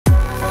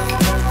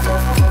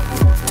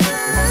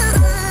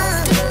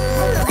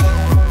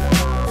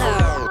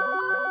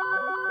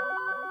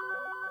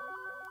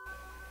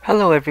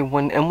Hello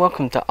everyone and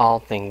welcome to All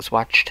Things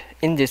Watched.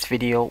 In this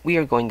video we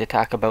are going to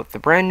talk about the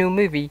brand new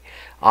movie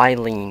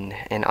Eileen,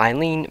 and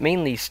Eileen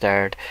mainly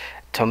starred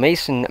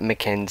Thomasin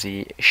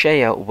McKenzie,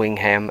 Shea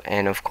Wingham,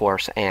 and of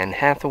course Anne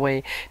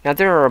Hathaway. Now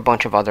there are a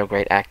bunch of other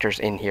great actors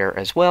in here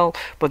as well,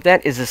 but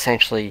that is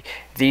essentially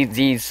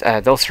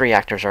those three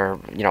actors are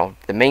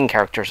the main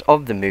characters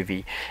of the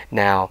movie.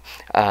 Now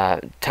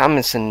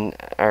Thomasin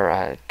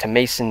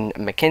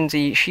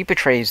McKenzie, she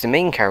portrays the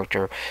main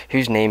character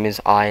whose name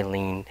is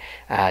Eileen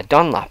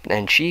Dunlop,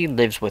 and she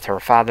lives with her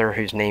father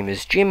whose name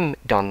is Jim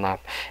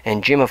Dunlop,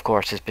 and Jim of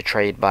course is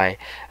portrayed by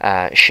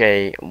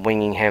Shea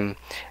Wingham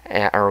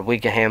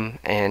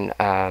and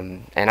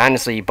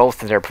honestly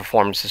both of their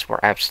performances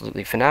were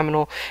absolutely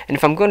phenomenal. And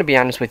if I'm going to be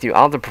honest with you,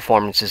 all the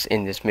performances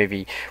in this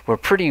movie were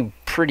pretty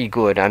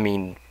good. I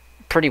mean,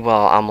 pretty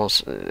well,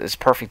 almost as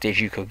perfect as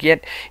you could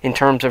get in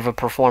terms of a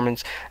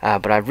performance,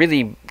 but I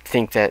really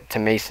think that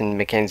Thomasin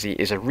McKenzie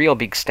is a real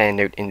big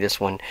standout in this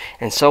one,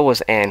 and so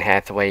was Anne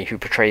Hathaway, who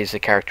portrays the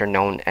character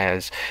known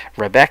as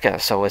Rebecca.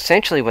 So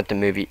essentially what the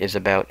movie is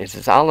about is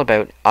it's all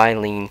about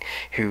Eileen,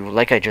 who,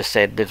 like I just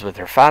said, lives with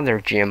her father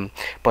Jim,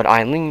 but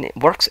Eileen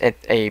works at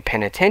a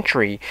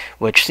penitentiary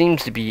which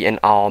seems to be an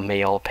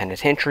all-male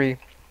penitentiary.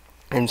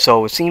 And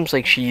so it seems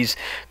like she's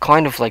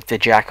kind of like the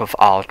jack of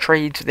all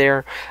trades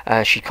there.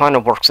 She kind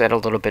of works at a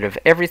little bit of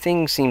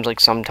everything. Seems like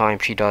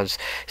sometimes she does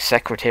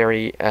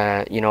secretary,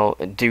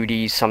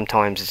 duties.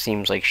 Sometimes it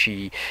seems like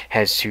she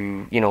has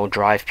to,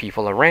 drive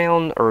people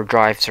around or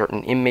drive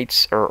certain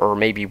inmates or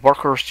maybe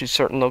workers to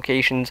certain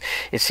locations.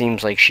 It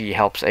seems like she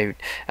helps out,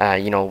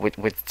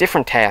 with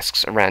different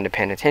tasks around the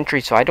penitentiary.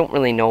 So I don't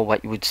really know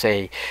what you would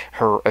say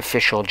her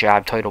official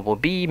job title will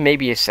be.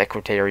 Maybe a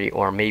secretary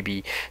or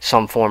maybe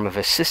some form of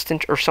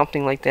assistant or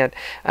something like that,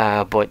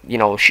 but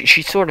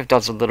she sort of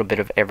does a little bit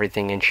of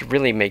everything, and she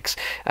really makes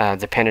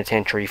the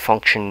penitentiary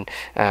function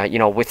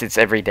with its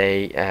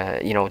everyday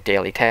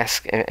daily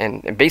task,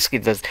 and basically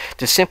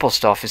the simple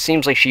stuff. It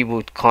seems like she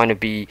would kind of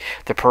be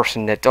the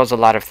person that does a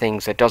lot of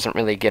things that doesn't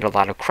really get a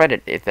lot of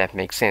credit, if that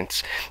makes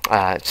sense.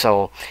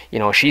 So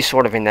she's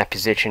sort of in that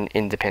position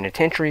in the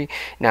penitentiary.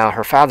 Now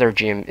her father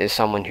Jim is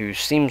someone who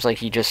seems like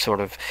he just sort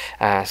of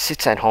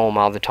sits at home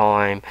all the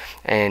time,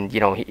 and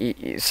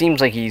it seems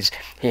like he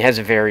has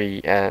a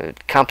very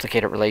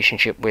complicated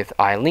relationship with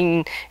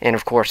Eileen, and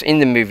of course in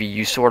the movie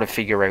you sort of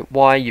figure out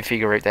why. You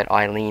figure out that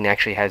Eileen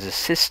actually has a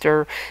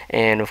sister,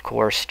 and of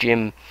course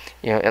Jim,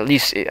 at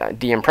least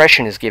the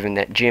impression is given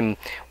that Jim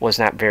was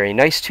not very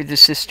nice to the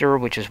sister,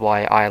 which is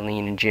why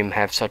Eileen and Jim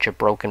have such a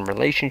broken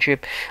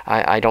relationship.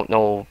 I don't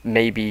know,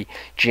 maybe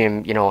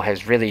Jim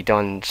has really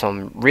done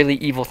some really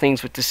evil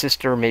things with the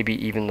sister, maybe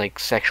even like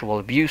sexual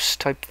abuse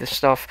type of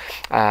stuff,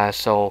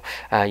 so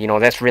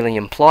that's really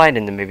implied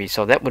in the movie,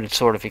 so that would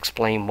sort of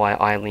explain why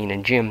Eileen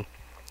and Jim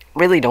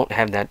really don't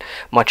have that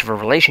much of a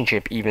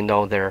relationship, even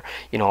though they're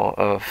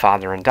a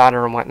father and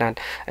daughter and whatnot.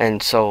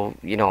 And so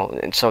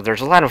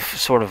there's a lot of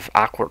sort of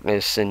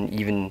awkwardness and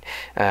even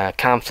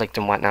conflict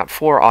and whatnot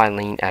for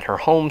Eileen at her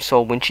home.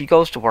 So when she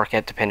goes to work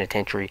at the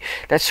penitentiary,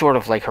 that's sort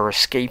of like her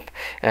escape.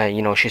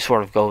 She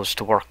sort of goes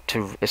to work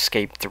to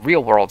escape the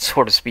real world,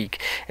 so to speak.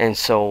 And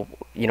so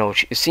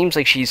it seems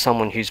like she's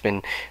someone who's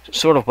been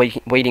sort of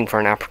waiting for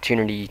an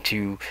opportunity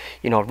to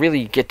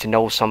really get to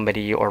know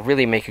somebody, or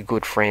really make a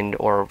good friend,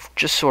 or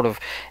just sort of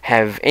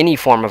have any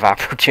form of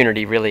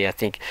opportunity, really, I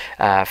think,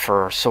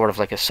 for sort of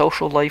like a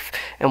social life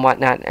and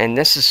whatnot. And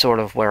this is sort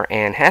of where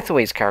Anne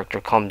Hathaway's character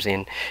comes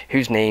in,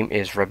 whose name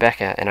is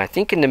Rebecca. And I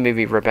think in the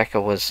movie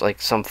Rebecca was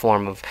like some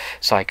form of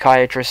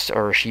psychiatrist,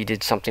 or she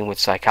did something with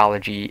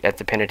psychology at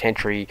the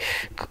penitentiary.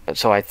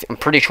 So I'm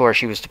pretty sure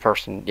she was the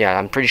person,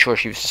 I'm pretty sure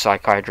she was the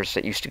psychiatrist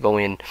that used to go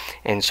in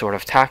and sort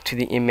of talk to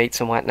the inmates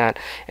and whatnot.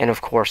 And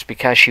of course,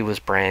 because she was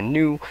brand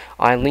new,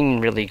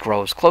 Eileen really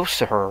grows close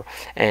to her,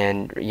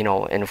 and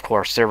of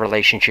course their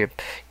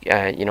relationship,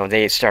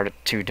 they started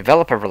to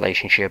develop a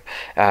relationship,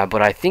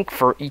 but I think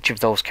for each of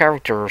those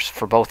characters,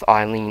 for both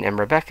Eileen and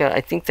Rebecca,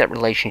 I think that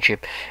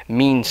relationship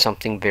means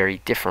something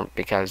very different,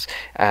 because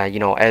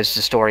as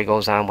the story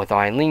goes on with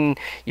Eileen,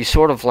 you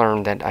sort of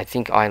learn that I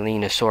think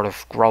Eileen is sort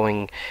of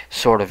growing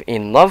sort of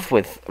in love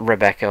with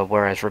Rebecca,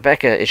 whereas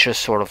Rebecca is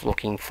just sort of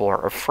looking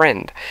for a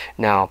friend.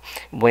 Now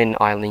when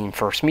Eileen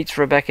first meets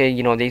Rebecca,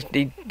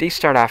 they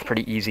start off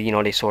pretty easy.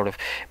 They sort of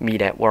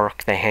meet at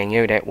work, they hang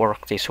out at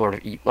work, they sort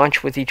of eat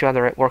lunch with each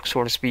other at work,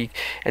 so to speak,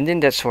 and then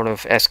that sort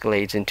of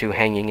escalates into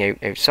hanging out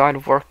outside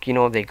of work.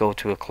 They go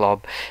to a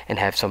club and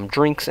have some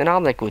drinks and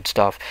all that good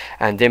stuff,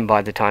 and then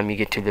by the time you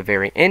get to the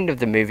very end of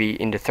the movie,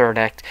 in the third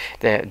act,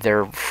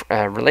 their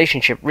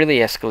relationship really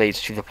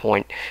escalates to the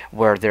point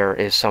where there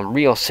is some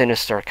real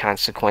sinister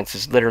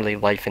consequences, literally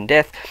life and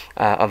death,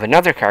 of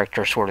another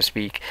character, so to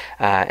speak,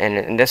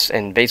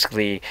 and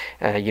basically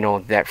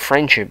that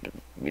friendship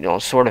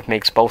sort of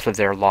makes both of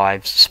their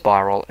lives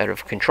spiral out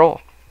of control.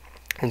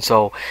 And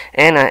so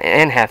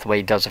Anne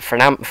Hathaway does a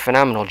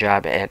phenomenal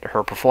job at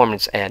her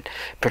performance at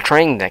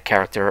portraying that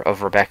character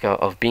of Rebecca,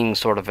 of being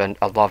sort of a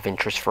love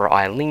interest for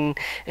Eileen,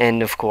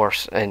 and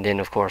then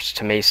of course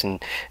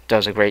Thomasin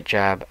does a great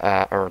job,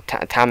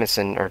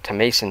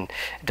 Thomasin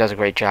does a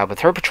great job with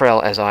her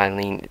portrayal as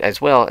Eileen,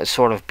 as well as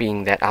sort of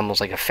being that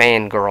almost like a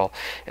fangirl,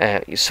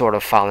 sort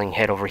of falling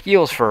head over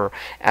heels for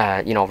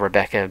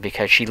Rebecca,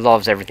 because she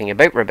loves everything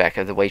about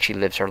Rebecca, the way she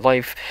lives her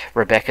life.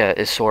 Rebecca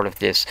is sort of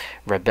this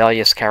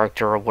rebellious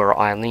character, where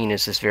Eileen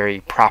is this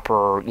very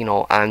proper,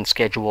 on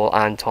schedule,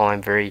 on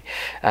time, very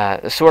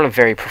sort of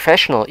very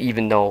professional,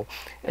 even though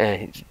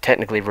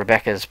technically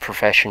Rebecca's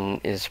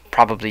profession is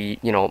probably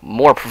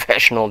more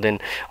professional than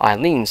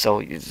Eileen,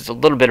 so there's a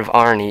little bit of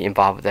irony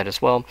involved with that as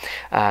well.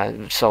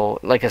 So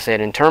like I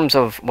said, in terms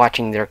of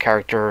watching their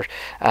character,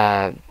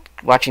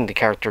 watching the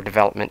character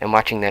development and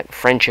watching that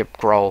friendship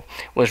grow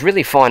was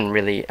really fun,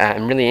 really,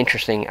 and really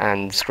interesting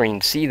on screen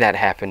to see that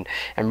happen,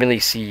 and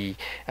really see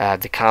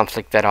the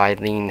conflict that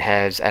Eileen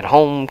has at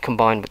home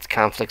combined with the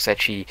conflicts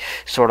that she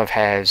sort of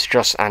has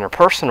just on her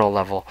personal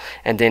level,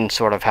 and then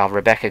sort of how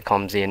Rebecca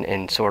comes in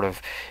and sort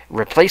of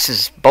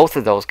replaces both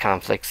of those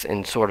conflicts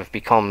and sort of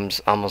becomes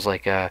almost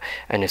like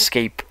an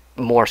escape,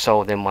 more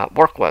so than what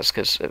work was,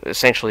 because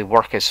essentially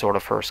work is sort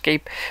of her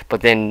escape, but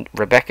then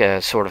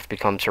Rebecca sort of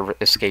becomes her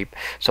escape.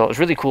 So it was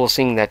really cool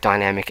seeing that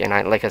dynamic, and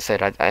like I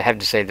said, I have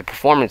to say the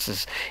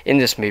performances in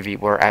this movie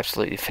were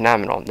absolutely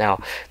phenomenal.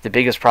 Now, the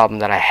biggest problem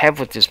that I have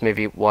with this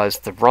movie was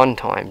the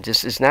runtime.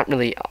 This is not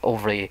really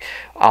overly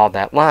all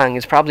that long.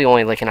 It's probably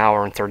only like an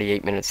hour and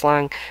 38 minutes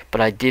long,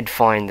 but I did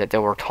find that there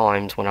were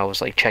times when I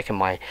was like checking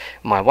my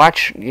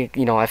watch,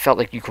 I felt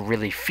like you could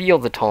really feel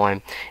the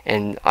time,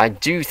 and I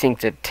do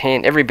think that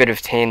every bit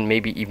of 10,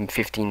 maybe even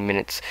 15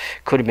 minutes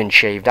could have been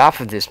shaved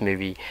off of this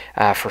movie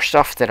for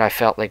stuff that I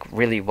felt like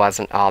really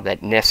wasn't all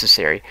that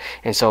necessary.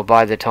 And so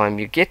by the time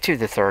you get to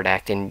the third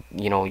act, and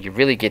you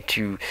really get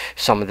to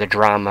some of the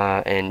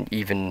drama and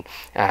even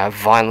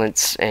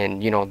violence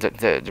and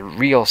the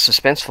real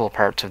suspenseful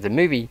parts of the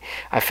movie,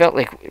 I felt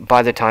like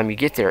by the time you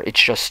get there,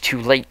 it's just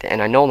too late,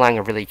 and I no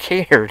longer really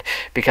cared,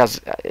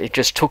 because it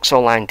just took so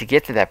long to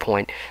get to that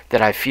point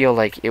that I feel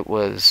like it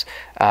was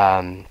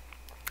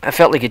I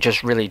felt like it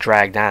just really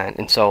dragged on.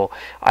 And so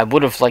I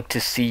would have liked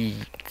to see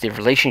the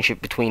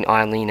relationship between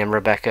Eileen and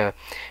Rebecca.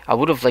 I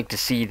would have liked to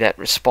see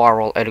that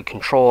spiral out of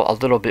control a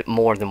little bit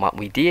more than what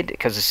we did,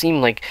 because it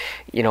seemed like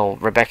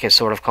Rebecca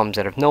sort of comes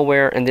out of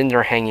nowhere, and then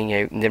they're hanging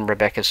out, and then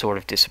Rebecca sort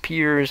of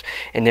disappears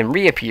and then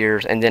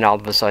reappears, and then all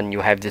of a sudden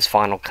you have this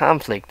final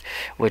conflict,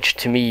 which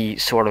to me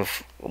sort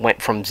of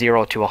went from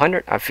 0 to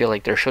 100. I feel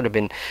like there should have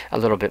been a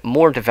little bit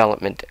more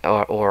development,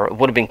 or it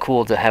would have been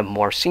cool to have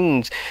more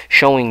scenes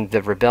showing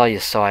the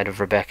rebellious side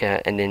of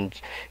Rebecca, and then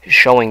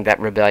showing that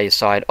rebellious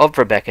side of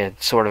Rebecca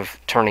sort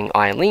of turning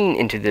Eileen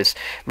into this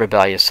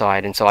rebellious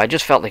side. And so I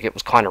just felt like it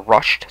was kind of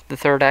rushed, the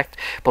third act.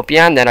 But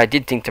beyond that, I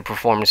did think the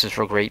performances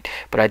were great,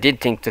 but I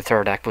did think the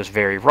third act was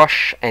very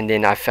rushed, and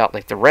then I felt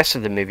like the rest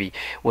of the movie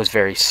was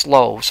very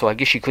slow. So I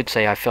guess you could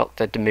say I felt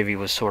that the movie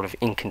was sort of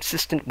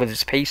inconsistent with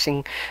its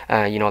pacing.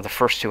 The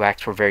first two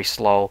acts were very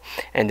slow,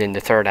 and then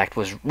the third act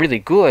was really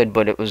good,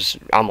 but it was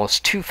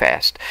almost too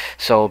fast.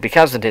 So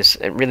because of this,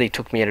 it really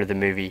took me out of the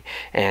movie,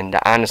 and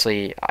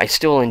honestly, I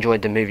still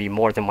enjoyed the movie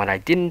more than what I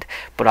didn't,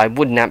 but I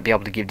would not be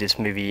able to give this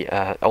movie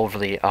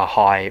overly a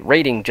high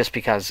rating, just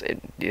because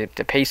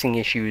the pacing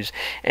issues,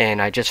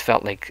 and I just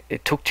felt like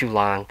it took too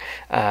long.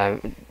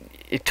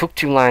 It took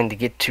too long to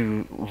get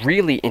to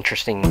really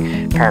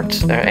interesting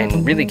parts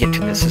and really get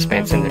to the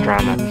suspense and the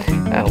drama,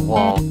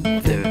 while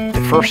the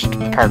first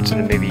parts of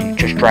the movie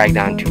just dragged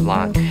on too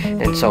long.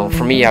 And so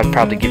for me, I'd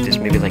probably give this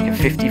movie like a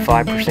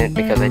 55%,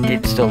 because I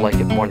did still like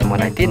it more than what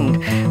I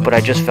didn't, but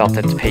I just felt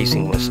that the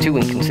pacing was too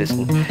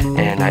inconsistent,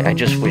 and I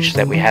just wish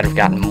that we had have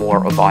gotten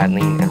more of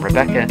Eileen and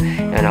Rebecca,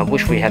 and I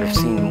wish we had have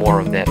seen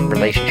more of that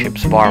relationship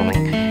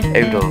spiraling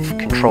out of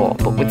control.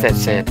 But with that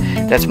said,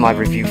 that's my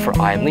review for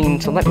Eileen.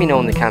 So let me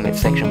know in the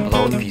comments section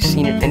below if you've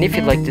seen it, and if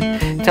you liked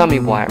it, tell me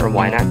why or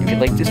why not. If you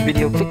liked this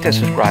video, click that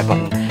subscribe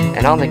button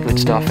and all that good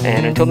stuff,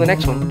 and until the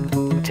next one,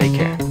 take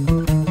care.